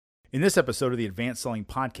In this episode of the Advanced Selling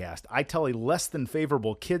Podcast, I tell a less than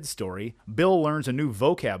favorable kid story, Bill learns a new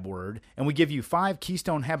vocab word, and we give you 5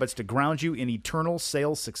 Keystone habits to ground you in eternal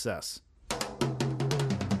sales success.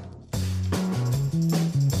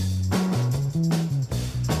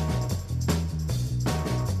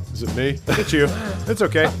 Is it me? It's you. It's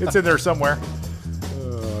okay. It's in there somewhere.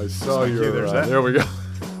 I saw your... There's there we go.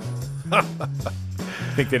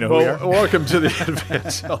 Think they know who we are? Welcome to the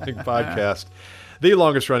Advanced Selling Podcast, the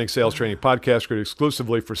longest-running sales training podcast created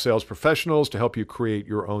exclusively for sales professionals to help you create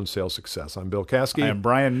your own sales success. I'm Bill Caskey. I am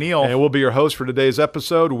Brian Neal. And we'll be your host for today's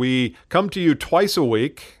episode. We come to you twice a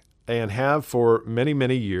week and have for many,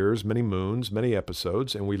 many years, many moons, many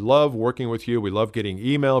episodes. And we love working with you. We love getting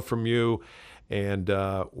email from you. And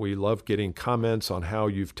we love getting comments on how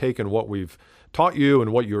you've taken what we've taught you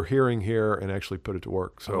and what you're hearing here and actually put it to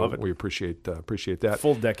work. So I love it. We appreciate that.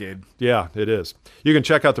 Full decade. Yeah, it is. You can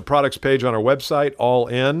check out the products page on our website, All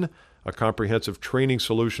In, a comprehensive training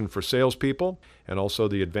solution for salespeople, and also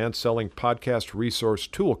the Advanced Selling Podcast Resource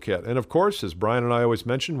Toolkit. And of course, as Brian and I always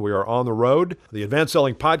mention, we are on the road. The Advanced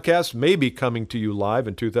Selling Podcast may be coming to you live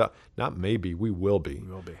in not maybe, we will be. We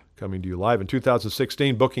will be. Coming to you live in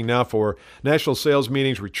 2016, booking now for national sales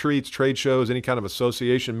meetings, retreats, trade shows, any kind of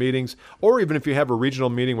association meetings, or even if you have a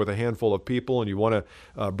regional meeting with a handful of people and you want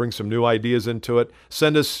to bring some new ideas into it,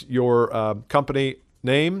 send us your company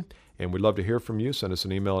name, and we'd love to hear from you. Send us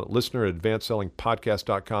an email at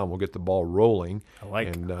listener@advancedsellingpodcast.com. We'll get the ball rolling.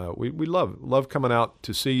 And we love coming out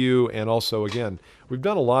to see you. And also, again, we've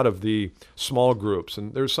done a lot of the small groups,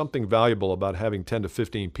 and there's something valuable about having 10 to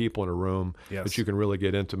 15 people in a room that you can really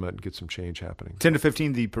get intimate and get some change happening. 10 to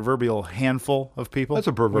 15, the proverbial handful of people? That's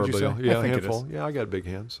a proverbial, handful. Yeah, I got a big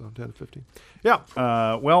hand, so 10 to 15. Yeah.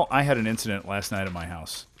 Well, I had an incident last night at my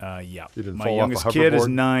house. You didn't my fall youngest off a kid is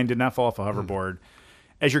hoverboard? 9, did not fall off a hoverboard.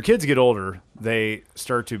 As your kids get older, they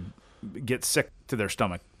start to get sick to their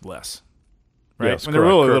stomach less. Right? Yes, when they're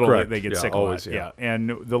really little, correct. they get sick always, a lot. Yeah.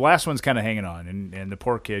 And the last one's kind of hanging on, and the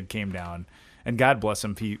poor kid came down, and God bless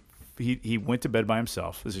him, he went to bed by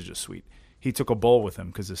himself. This is just sweet. He took a bowl with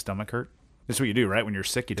him because his stomach hurt. That's what you do, right? When you're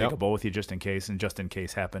sick, you take a bowl with you just in case, and just in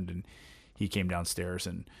case happened, and he came downstairs,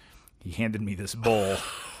 and he handed me this bowl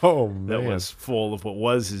that was full of what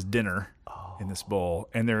was his dinner in this bowl,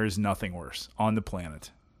 and there is nothing worse on the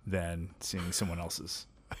planet than seeing someone else's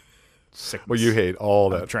sickness. Well, you hate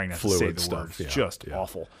all that trying not fluid to say the stuff. word. Just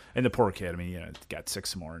awful. And the poor kid, got sick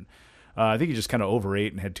some more. And I think he just kind of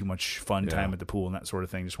overate and had too much fun time at the pool and that sort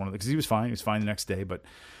of thing. Because he was fine. He was fine the next day. But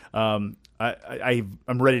I'm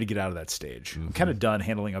ready to get out of that stage. I'm kind of done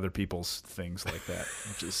handling other people's things like that,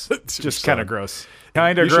 which is just kind of gross.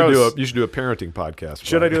 Kind of gross. You should do a parenting podcast.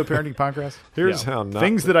 Should I do a parenting podcast? Here's how not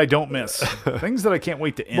things that I don't miss, things that I can't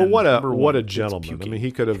wait to end. But what a gentleman! I mean,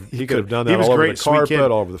 he could have done that he was all over great, the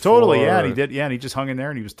carpet, all over the floor. Totally, yeah, and he did. Yeah, and he just hung in there,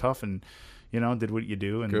 and he was tough, and did what you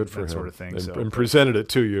do, and good for that him. sort of thing. And presented it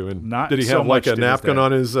to you. And not did he so have like much a napkin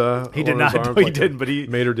on his? He did not. No, he didn't. But he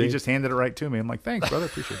just handed it right to me. I'm like, thanks, brother.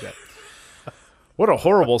 Appreciate that. What a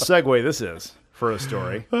horrible segue this is for a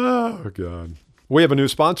story. Oh God. We have a new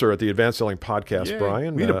sponsor at the Advanced Selling Podcast,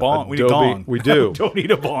 Brian. We need a bong. We need a gong. We do. Don't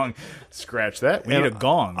need a bong. Scratch that. We need a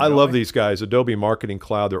gong. I love these guys. Adobe Marketing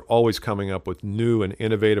Cloud. They're always coming up with new and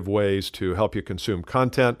innovative ways to help you consume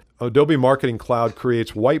content. Adobe Marketing Cloud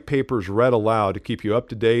creates white papers read aloud to keep you up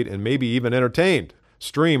to date and maybe even entertained.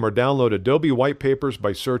 Stream or download Adobe White Papers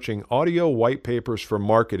by searching Audio White Papers for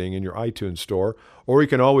Marketing in your iTunes store, or you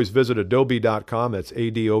can always visit adobe.com, that's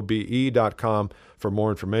adobe.com, for more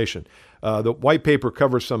information. The white paper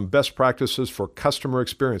covers some best practices for customer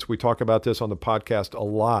experience. We talk about this on the podcast a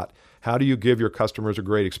lot. How do you give your customers a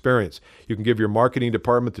great experience? You can give your marketing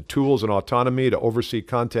department the tools and autonomy to oversee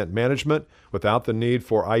content management without the need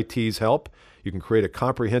for IT's help. You can create a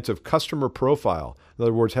comprehensive customer profile. In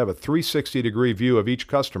other words, have a 360-degree view of each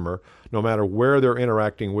customer, no matter where they're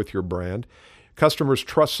interacting with your brand. Customers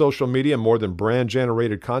trust social media more than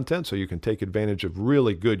brand-generated content, so you can take advantage of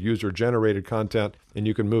really good user-generated content, and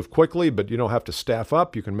you can move quickly, but you don't have to staff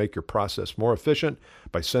up. You can make your process more efficient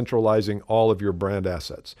by centralizing all of your brand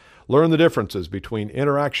assets. Learn the differences between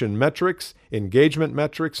interaction metrics, engagement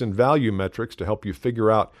metrics, and value metrics to help you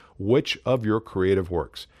figure out which of your creative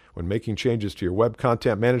works. When making changes to your web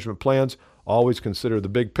content management plans, always consider the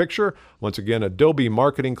big picture. Once again, Adobe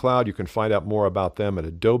Marketing Cloud. You can find out more about them at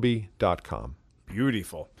adobe.com.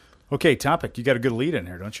 Beautiful. Okay, topic. You got a good lead in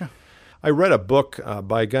here, don't you? I read a book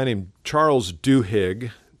by a guy named Charles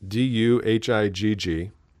Duhigg,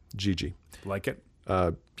 D-U-H-I-G-G. Gigi. Like it?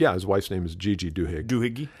 Yeah, his wife's name is Gigi Duhigg.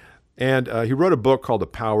 Duhiggy. And he wrote a book called The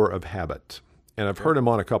Power of Habit. and I've heard him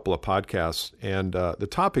on a couple of podcasts. And the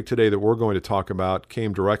topic today that we're going to talk about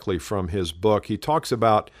came directly from his book. He talks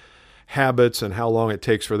about habits and how long it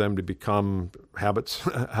takes for them to become habits,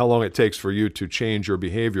 how long it takes for you to change your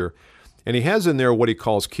behavior. And he has in there what he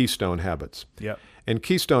calls Keystone habits. Yep. And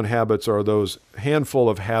Keystone habits are those handful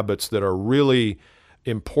of habits that are really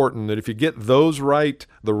important, that if you get those right,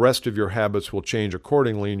 the rest of your habits will change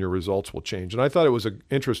accordingly and your results will change. And I thought it was an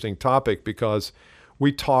interesting topic because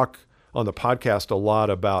we talk on the podcast a lot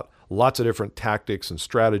about lots of different tactics and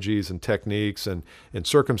strategies and techniques and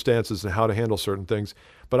circumstances and how to handle certain things.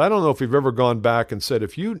 But I don't know if we've ever gone back and said,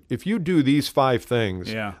 if you do these 5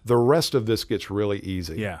 things, the rest of this gets really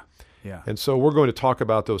easy. Yeah. Yeah. And so we're going to talk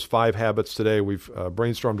about those 5 habits today. We've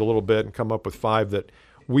brainstormed a little bit and come up with 5 that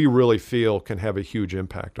we really feel can have a huge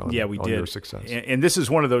impact on, your success. And this is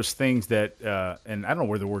one of those things that, and I don't know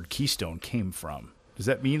where the word keystone came from. Does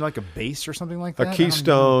that mean like a base or something like that? A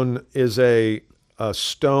keystone is a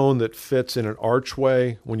stone that fits in an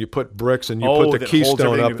archway. When you put bricks and you put the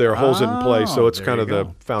keystone up there, holds it in place. So it's kind of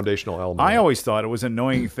the foundational element. I always thought it was an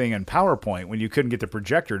annoying thing in PowerPoint when you couldn't get the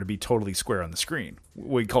projector to be totally square on the screen.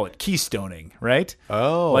 We call it keystoning, right?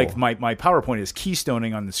 Oh. Like my PowerPoint is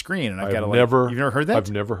keystoning on the screen, and I've got to you've never heard that?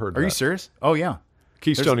 I've never heard that. Are you serious? Oh, yeah.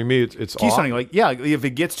 Keystoning me, it's keystoning, if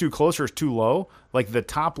it gets too close or it's too low, like the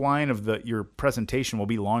top line of your presentation will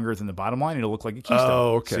be longer than the bottom line. It'll look like a keystone.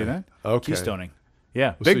 Oh, okay. See that? Okay. Keystoning.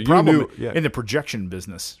 Yeah, so big problem in the projection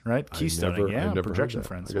business, right? Keystoning, I've never projection heard that.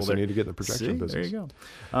 friends. I guess I need to get in the projection business. There you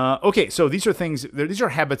go. Okay, so these are things. These are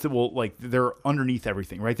habits that will they're underneath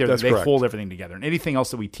everything, right? They correct. hold everything together, and anything else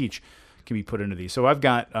that we teach can be put into these. So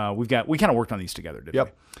we kind of worked on these together, didn't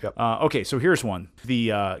we? Yep. Okay, so here's one: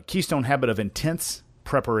 the Keystone habit of intense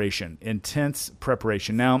preparation.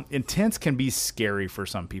 Now, intense can be scary for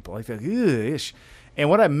some people. I feel ish. And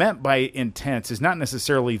what I meant by intense is not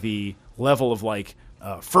necessarily the level of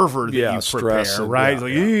fervor that you prepare, right?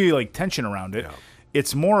 Like tension around it. Yeah.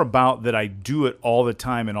 It's more about that I do it all the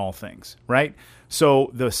time in all things, right? So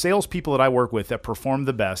the salespeople that I work with that perform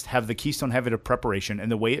the best have the Keystone habit of preparation, and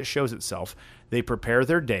the way it shows itself, they prepare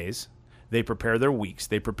their days, they prepare their weeks,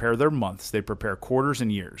 they prepare their months, they prepare quarters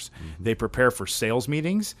and years. Mm-hmm. They prepare for sales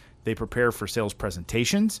meetings, they prepare for sales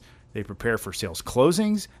presentations, they prepare for sales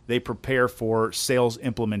closings, they prepare for sales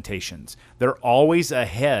implementations. They're always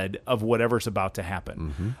ahead of whatever's about to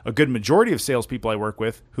happen. Mm-hmm. A good majority of salespeople I work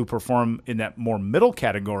with who perform in that more middle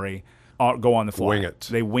category go on the fly. Wing it.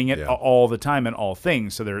 They wing it all the time in all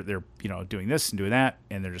things. So they're doing this and doing that,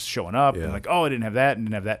 and they're just showing up and I didn't have that and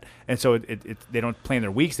didn't have that. And so they don't plan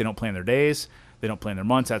their weeks, they don't plan their days, they don't plan their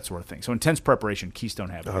months, that sort of thing. So intense preparation,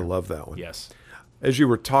 Keystone habit. I love that one. Yes. As you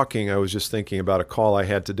were talking, I was just thinking about a call I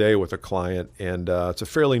had today with a client, and it's a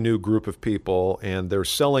fairly new group of people, and they're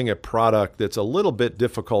selling a product that's a little bit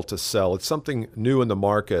difficult to sell. It's something new in the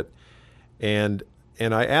market, and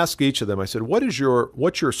I asked each of them, I said, what's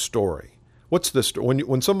your story? What's the story?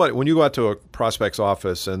 When you go out to a prospect's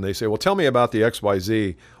office and they say, well, tell me about the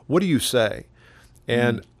XYZ, what do you say?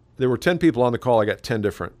 And there were 10 people on the call. I got 10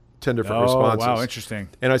 different responses. Wow, interesting.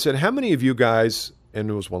 And I said, how many of you guys, and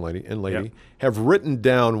it was one lady, have written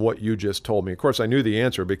down what you just told me? Of course, I knew the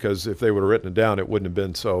answer because if they would have written it down, it wouldn't have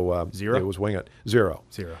been so... Zero? It was wing it. Zero.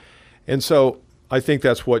 Zero. And so I think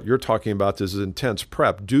that's what you're talking about, this is intense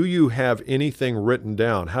prep. Do you have anything written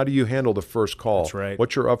down? How do you handle the first call? That's right.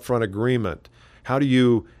 What's your upfront agreement? How do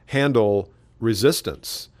you handle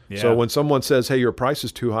resistance? Yeah. So when someone says, hey, your price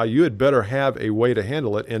is too high, you had better have a way to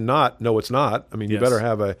handle it and not, no, it's not. I mean, you better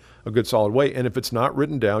have a good solid way. And if it's not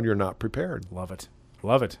written down, you're not prepared. Love it.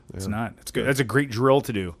 It's not. It's good. That's a great drill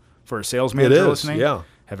to do for a sales manager listening. Yeah.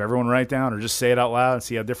 Have everyone write down or just say it out loud and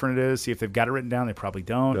see how different it is. See if they've got it written down. They probably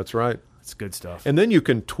don't. That's right. It's good stuff. And then you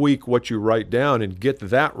can tweak what you write down and get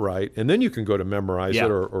that right. And then you can go to memorize it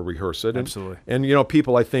or rehearse it. Absolutely. And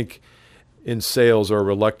people, I think, in sales are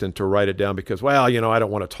reluctant to write it down because, I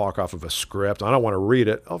don't want to talk off of a script. I don't want to read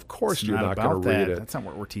it. Of course, you're not going to read it. That's not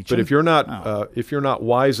what we're teaching. But if you're not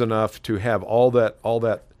wise enough to have all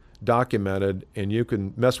that documented, and you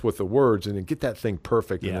can mess with the words and then get that thing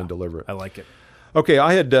perfect and then deliver it. I like it. Okay,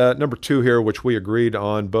 I had number 2 here, which we agreed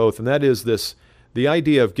on both, and that is the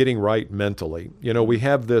idea of getting right mentally. We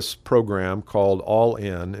have this program called All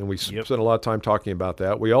In, and we spent a lot of time talking about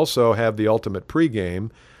that. We also have the Ultimate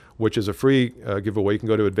Pregame, which is a free giveaway. You can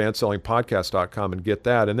go to advancedsellingpodcast.com and get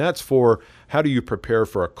that. And that's for how do you prepare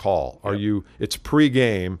for a call? It's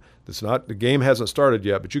pregame. The game hasn't started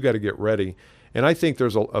yet, but you got to get ready. And I think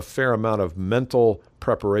there's a fair amount of mental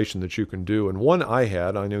preparation that you can do. And one I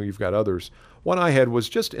had, I know you've got others, one I had was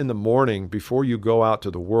just in the morning before you go out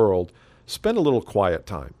to the world, spend a little quiet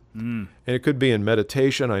time. And it could be in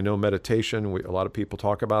meditation. I know meditation, a lot of people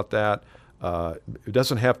talk about that. It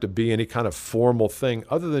doesn't have to be any kind of formal thing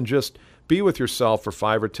other than just be with yourself for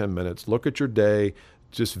 5 or 10 minutes. Look at your day.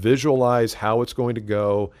 Just visualize how it's going to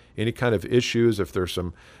go, any kind of issues. If there's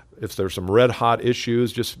some red hot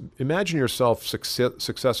issues, just imagine yourself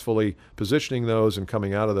successfully positioning those and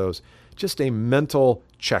coming out of those. Just a mental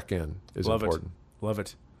check-in is important. Love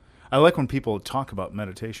it. I like when people talk about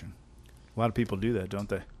meditation. A lot of people do that, don't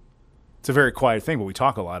they? It's a very quiet thing, but we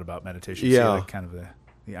talk a lot about meditation. Yeah. See, like kind of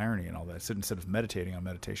the irony and all that. So instead of meditating on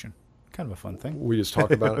meditation, kind of a fun thing. We just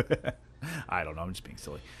talk about it. I don't know. I'm just being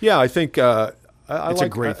silly. Yeah, I think it's a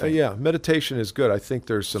great thing. Yeah, meditation is good. I think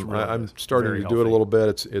there's some. Really I'm good. starting Very to do it a healthy. little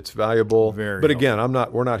bit. It's valuable. Very but again,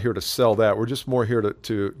 we're not here to sell that. We're just more here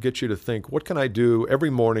to get you to think, what can I do every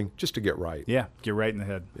morning just to get right? Yeah, get right in the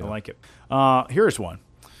head. Yeah. I like it. Here's one,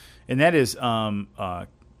 and that is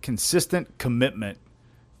consistent commitment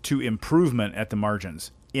to improvement at the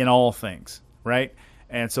margins in all things, right?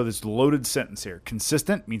 And so this loaded sentence here.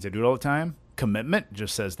 Consistent means I do it all the time. Commitment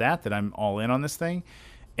just says that I'm all in on this thing.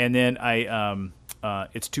 And then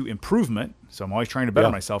it's to improvement. So I'm always trying to better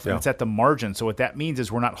myself. And it's at the margin. So what that means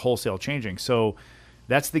is we're not wholesale changing. So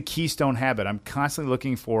that's the Keystone habit. I'm constantly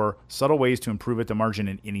looking for subtle ways to improve at the margin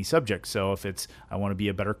in any subject. So if it's I want to be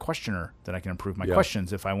a better questioner, then I can improve my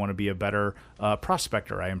questions. If I want to be a better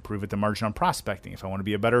prospector, I improve at the margin on prospecting. If I want to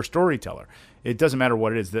be a better storyteller, it doesn't matter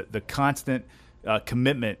what it is. The constant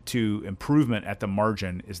commitment to improvement at the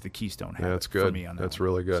margin is the Keystone habit. Yeah, that's good. For me on that That's one.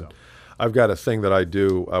 really good. So. I've got a thing that I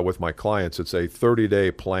do with my clients. It's a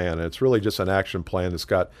 30-day plan, and it's really just an action plan that's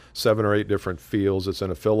got 7 or 8 different fields. It's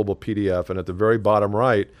in a fillable PDF, and at the very bottom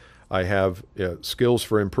right, I have skills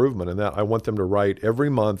for improvement, and that I want them to write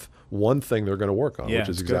every month one thing they're going to work on, which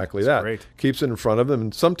is exactly that. Great. Keeps it in front of them,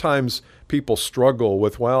 and sometimes people struggle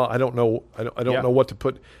with, well, I don't know know what to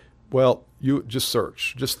put. Well, you just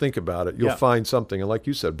search, just think about it. You'll find something, and like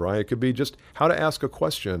you said, Brian, it could be just how to ask a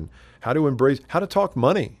question, how to talk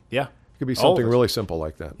money. Yeah. It could be something really simple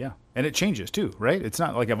like that. Yeah, and it changes too, right? It's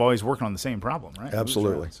not like I've always worked on the same problem, right?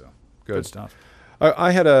 Absolutely. So Good stuff.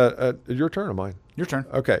 I had your turn or mine? Your turn.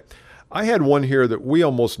 Okay. I had one here that we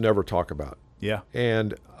almost never talk about. Yeah.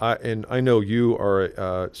 And I know you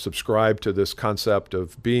are subscribed to this concept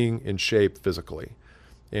of being in shape physically.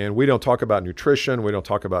 And we don't talk about nutrition, we don't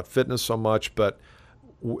talk about fitness so much, but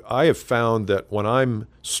I have found that when I'm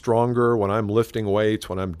stronger, when I'm lifting weights,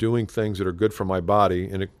 when I'm doing things that are good for my body,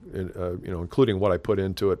 and including what I put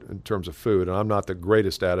into it in terms of food, and I'm not the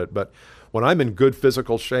greatest at it, but when I'm in good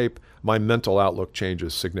physical shape, my mental outlook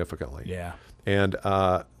changes significantly. Yeah. And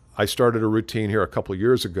I started a routine here a couple of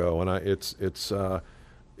years ago, and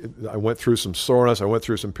I went through some soreness, I went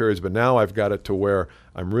through some periods, but now I've got it to where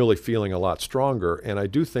I'm really feeling a lot stronger, and I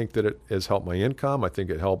do think that it has helped my income. I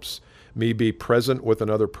think it helps me be present with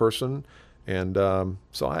another person. And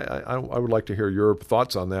so I would like to hear your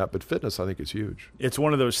thoughts on that. But fitness, I think, is huge. It's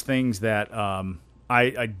one of those things that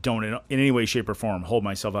I don't in any way, shape, or form hold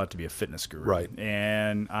myself out to be a fitness guru. Right.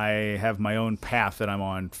 And I have my own path that I'm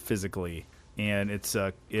on physically. And it's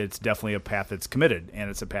definitely a path that's committed. And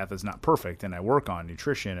it's a path that's not perfect. And I work on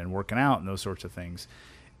nutrition and working out and those sorts of things.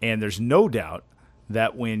 And there's no doubt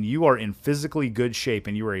that when you are in physically good shape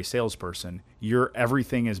and you are a salesperson,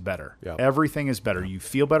 everything is better. Yeah. Everything is better. You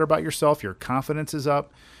feel better about yourself. Your confidence is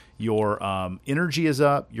up. Your energy is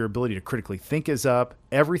up. Your ability to critically think is up.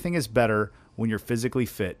 Everything is better when you're physically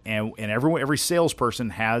fit. And every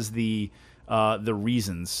salesperson has the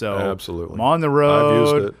reasons. So absolutely, I'm on the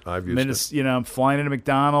road. I've used it. I'm flying into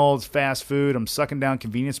McDonald's, fast food. I'm sucking down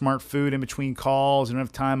Convenience Mart food in between calls. I don't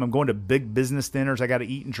have time. I'm going to big business dinners. I got to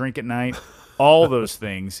eat and drink at night. All those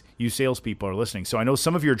things, you salespeople are listening. So I know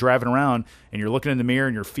some of you are driving around and you're looking in the mirror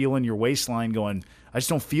and you're feeling your waistline going, I just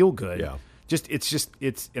don't feel good. Yeah.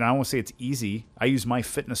 And I won't say it's easy. I use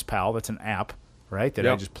MyFitnessPal. That's an app, right? That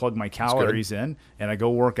I just plug my calories in and I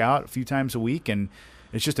go work out a few times a week. And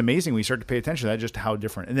it's just amazing when you start to pay attention to that, just how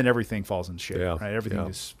different. And then everything falls into shape, right? Everything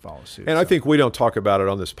just follows suit. And I think we don't talk about it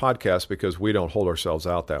on this podcast because we don't hold ourselves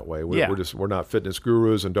out that way. We're not fitness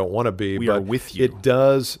gurus and don't want to be. We but are with you. It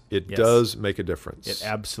does make a difference. It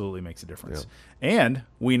absolutely makes a difference. Yeah. And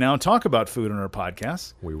we now talk about food on our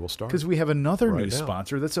podcast. We will start. Because we have another new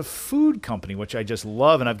sponsor that's a food company, which I just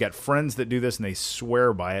love. And I've got friends that do this and they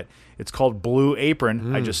swear by it. It's called Blue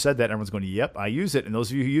Apron. I just said that. Everyone's going, yep, I use it. And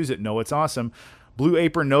those of you who use it know it's awesome. Blue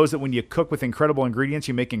Apron knows that when you cook with incredible ingredients,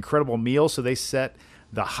 you make incredible meals. So they set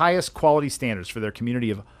the highest quality standards for their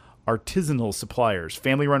community of artisanal suppliers,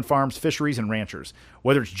 family-run farms, fisheries, and ranchers.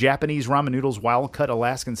 Whether it's Japanese ramen noodles, wild-cut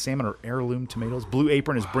Alaskan salmon, or heirloom tomatoes, Blue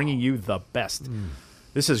Apron is bringing you the best.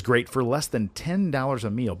 This is great for less than $10 a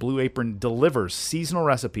meal. Blue Apron delivers seasonal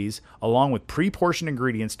recipes along with pre-portioned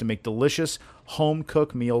ingredients to make delicious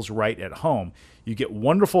home-cooked meals right at home. You get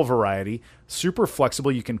wonderful variety, super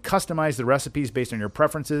flexible. You can customize the recipes based on your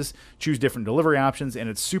preferences, choose different delivery options, and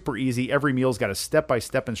it's super easy. Every meal's got a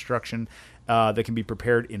step-by-step instruction that can be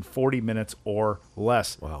prepared in 40 minutes or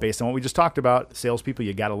less. Wow. Based on what we just talked about, salespeople,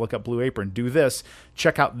 you got to look up Blue Apron. Do this.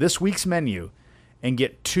 Check out this week's menu and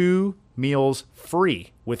get 2 meals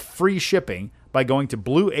free with free shipping by going to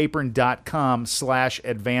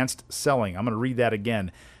blueapron.com/advanced selling. I'm going to read that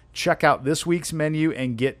again. Check out this week's menu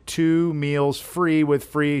and get 2 meals free with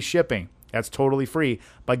free shipping. That's totally free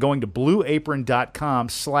by going to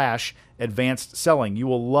blueapron.com/advanced selling. You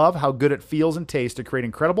will love how good it feels and tastes to create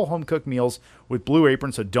incredible home cooked meals with Blue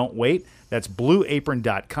Apron, so don't wait. That's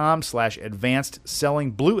blueapron.com/advanced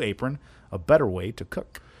selling. Blue Apron, a better way to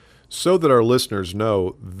cook. So that our listeners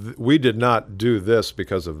know, we did not do this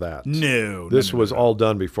because of that. No. This was all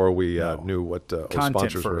done before we knew what Content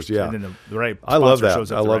sponsors first, were. Yeah. and then the right I love sponsor that.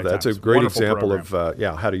 shows up I at the love right that. It's a times. great Wonderful example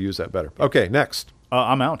program. of how to use that better. Okay, next.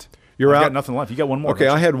 I'm out. You're I've out? got nothing left. You got one more. Okay,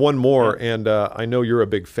 don't I you? had one more, and I know you're a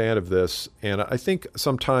big fan of this, and I think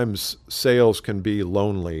sometimes sales can be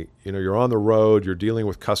lonely. You know, you're on the road, you're dealing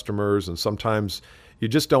with customers, and sometimes you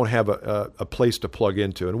just don't have a place to plug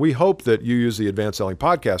into. And we hope that you use the Advanced Selling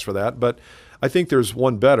Podcast for that, but I think there's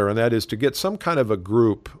one better, and that is to get some kind of a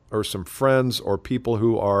group or some friends or people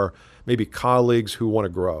who are maybe colleagues who want to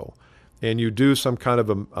grow. And you do some kind of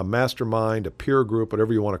a mastermind, a peer group,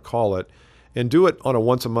 whatever you want to call it, and do it on a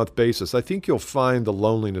once-a-month basis. I think you'll find the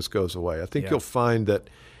loneliness goes away. I think you'll find that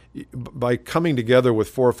by coming together with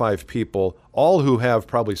 4 or 5 people, all who have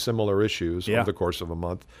probably similar issues over the course of a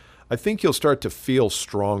month, I think you'll start to feel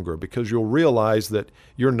stronger because you'll realize that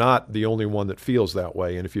you're not the only one that feels that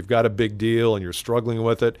way. And if you've got a big deal and you're struggling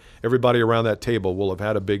with it, everybody around that table will have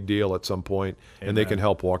had a big deal at some point, and they can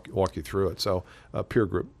help walk you through it. So a peer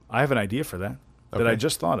group. I have an idea for that I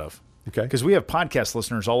just thought of. Okay. Because we have podcast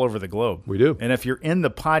listeners all over the globe. We do. And if you're in the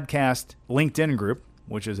podcast LinkedIn group,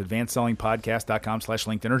 which is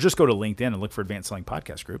advancedsellingpodcast.com/LinkedIn, or just go to LinkedIn and look for Advanced Selling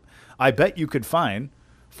Podcast Group, I bet you could find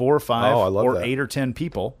 4 or 5 or 8 or 10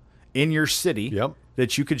 people in your city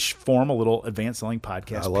that you could form a little Advanced Selling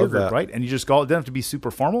Podcast peer group, right? And you just go, it doesn't have to be super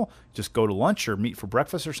formal. Just go to lunch or meet for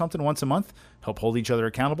breakfast or something once a month, help hold each other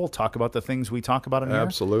accountable, talk about the things we talk about in here.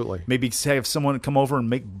 Absolutely. Maybe have someone come over and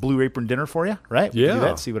make Blue Apron dinner for you, right? Yeah. Do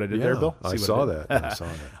that. See what I did there, Bill? I saw that.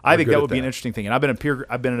 I think that would be an interesting thing. And I've been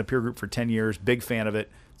in a peer group for 10 years, big fan of it.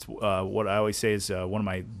 It's what I always say is one of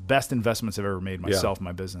my best investments I've ever made myself,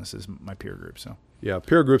 my business, is my peer group. So. Yeah,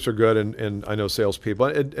 peer groups are good, and I know salespeople.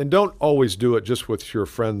 And don't always do it just with your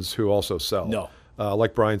friends who also sell. No.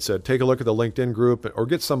 Like Brian said, take a look at the LinkedIn group or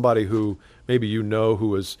get somebody who maybe you know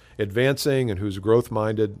who is advancing and who's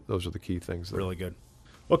growth-minded. Those are the key things there. Really good.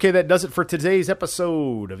 Okay, that does it for today's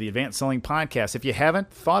episode of the Advanced Selling Podcast. If you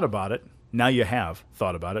haven't thought about it, now you have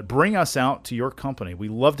thought about it. Bring us out to your company. We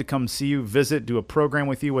love to come see you, visit, do a program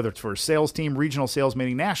with you, whether it's for a sales team, regional sales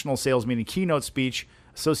meeting, national sales meeting, keynote speech,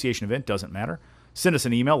 association event, doesn't matter. Send us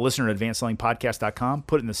an email, listener@advancedsellingpodcast.com.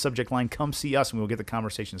 Put in the subject line, come see us, and we'll get the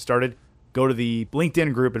conversation started. Go to the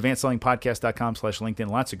LinkedIn group, advancedsellingpodcast.com/LinkedIn.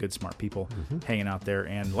 Lots of good, smart people hanging out there.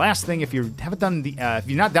 And last thing, if you haven't done if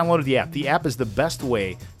you've not downloaded the app is the best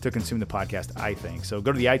way to consume the podcast, I think. So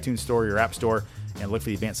go to the iTunes store, your app store, and look for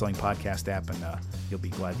the Advanced Selling Podcast app, and you'll be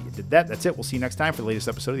glad that you did that. That's it. We'll see you next time for the latest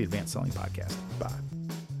episode of the Advanced Selling Podcast. Bye.